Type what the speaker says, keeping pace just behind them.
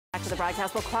the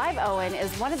broadcast. Well, Clive Owen is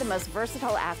one of the most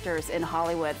versatile actors in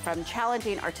Hollywood. From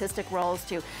challenging artistic roles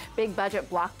to big-budget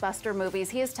blockbuster movies,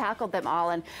 he has tackled them all.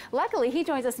 And luckily, he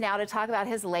joins us now to talk about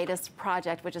his latest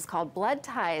project, which is called Blood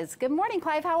Ties. Good morning,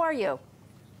 Clive. How are you?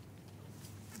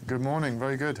 Good morning.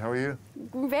 Very good. How are you?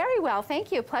 Very well,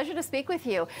 thank you. Pleasure to speak with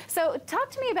you. So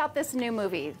talk to me about this new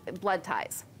movie, Blood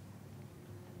Ties.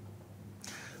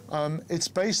 It's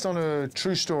based on a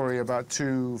true story about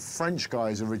two French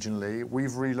guys originally.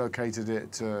 We've relocated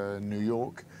it to New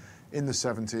York in the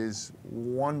 70s.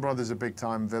 One brother's a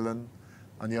big-time villain,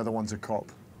 and the other one's a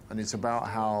cop. And it's about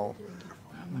how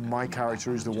my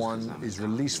character, who's the one, is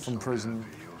released from prison,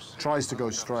 tries to go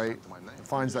straight,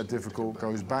 finds that difficult,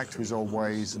 goes back to his old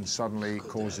ways, and suddenly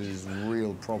causes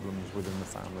real problems within the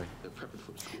family.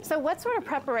 So what sort of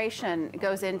preparation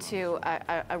goes into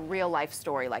a real-life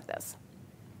story like this?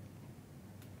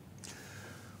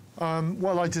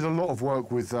 Well, I did a lot of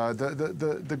work with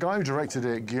the guy who directed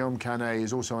it, Guillaume Canet,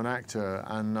 is also an actor,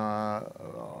 and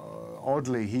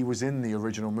oddly, he was in the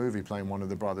original movie playing one of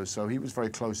the brothers, so he was very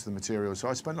close to the material. So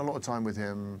I spent a lot of time with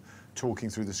him, talking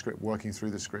through the script, working through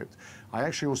the script. I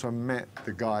actually also met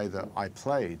the guy that I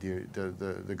played,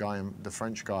 the guy, the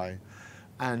French guy,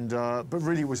 and but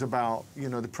really it was about, you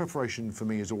know, the preparation for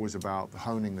me is always about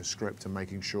honing the script and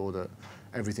making sure that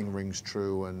everything rings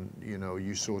true, and you know,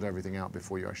 you sort everything out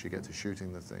before you actually get to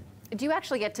shooting the thing. Do you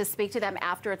actually get to speak to them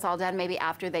after it's all done, maybe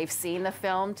after they've seen the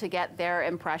film, to get their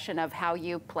impression of how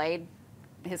you played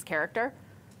his character?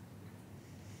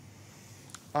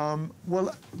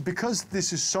 Well, because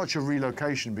this is such a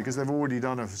relocation, because they've already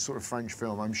done a sort of French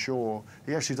film, I'm sure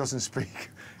he actually doesn't speak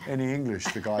any English,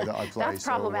 the guy that I play. That's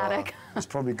problematic. So, it's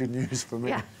probably good news for me.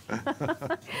 Yeah.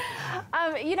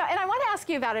 You know, and I want to ask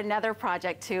you about another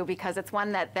project, too, because it's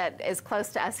one that is close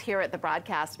to us here at the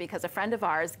broadcast, because a friend of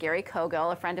ours, Gary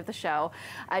Kogel, a friend of the show,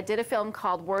 did a film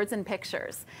called Words and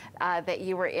Pictures that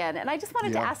you were in. And I just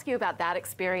wanted to ask you about that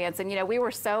experience. And, you know, we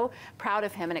were so proud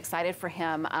of him and excited for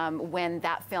him when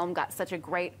that film got such a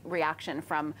great reaction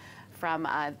from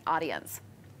audience.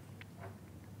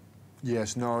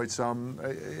 Yes, no, I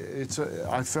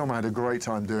film I had a great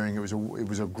time doing. It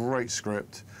was a great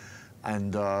script,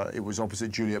 and it was opposite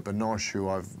Juliette Binoche, who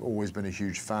I've always been a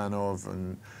huge fan of,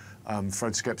 and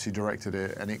Fred Skepsey directed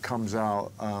it, and it comes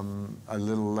out a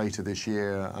little later this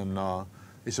year, and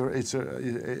it's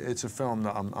a film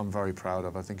that I'm very proud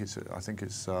of. I think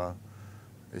it's a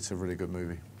really good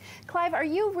movie. Clive, are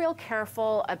you real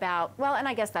careful about, well, and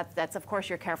I guess that's of course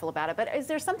you're careful about it, but is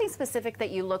there something specific that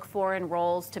you look for in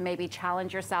roles to maybe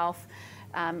challenge yourself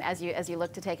as you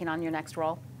look to taking on your next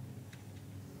role?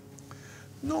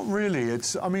 Not really.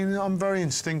 I mean, I'm very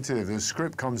instinctive. The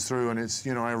script comes through and it's,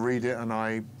 you know, I read it and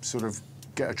I sort of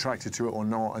get attracted to it or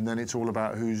not, and then it's all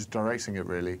about who's directing it,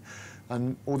 really.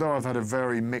 And although I've had a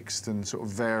very mixed and sort of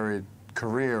varied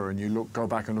career, and you go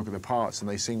back and look at the parts and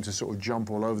they seem to sort of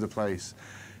jump all over the place,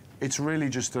 it's really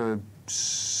just a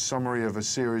summary of a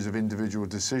series of individual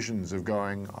decisions of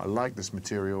going, I like this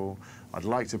material, I'd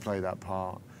like to play that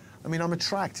part. I mean, I'm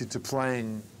attracted to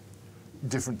playing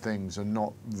different things and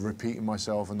not repeating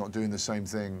myself and not doing the same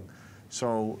thing.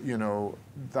 So, you know,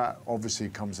 that obviously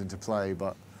comes into play,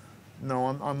 but no,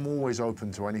 I'm always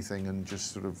open to anything and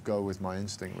just sort of go with my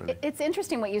instinct, really. It's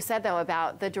interesting what you said, though,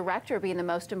 about the director being the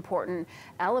most important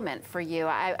element for you.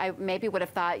 I maybe would have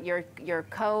thought your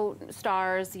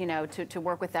co-stars, you know, to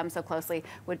work with them so closely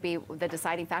would be the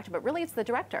deciding factor, but really it's the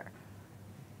director.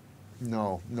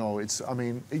 No, I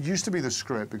mean, it used to be the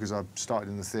script because I started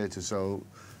in the theatre, so,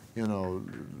 you know,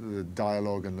 the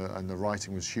dialogue and the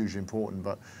writing was hugely important,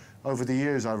 but over the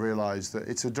years I realised that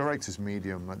it's a director's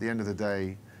medium. At the end of the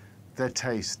day, their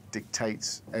taste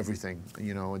dictates everything,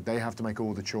 you know, and they have to make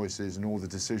all the choices and all the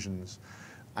decisions,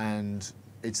 and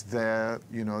it's their,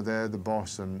 you know, they're the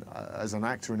boss, and as an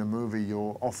actor in a movie,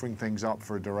 you're offering things up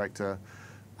for a director,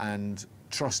 and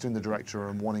trusting the director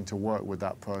and wanting to work with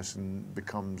that person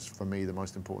becomes, for me, the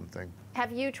most important thing.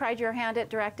 Have you tried your hand at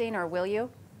directing, or will you?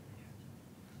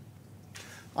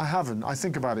 I haven't. I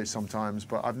think about it sometimes,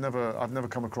 but I've never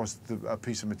come across a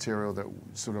piece of material that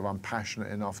sort of I'm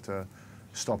passionate enough to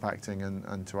stop acting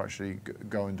and to actually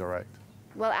go and direct.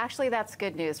 Well, actually, that's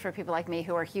good news for people like me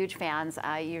who are huge fans.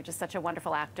 You're just such a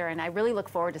wonderful actor, and I really look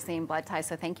forward to seeing Blood Ties,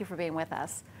 so thank you for being with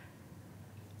us.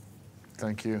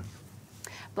 Thank you.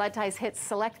 Blood Ties hits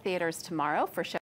select theaters tomorrow for show.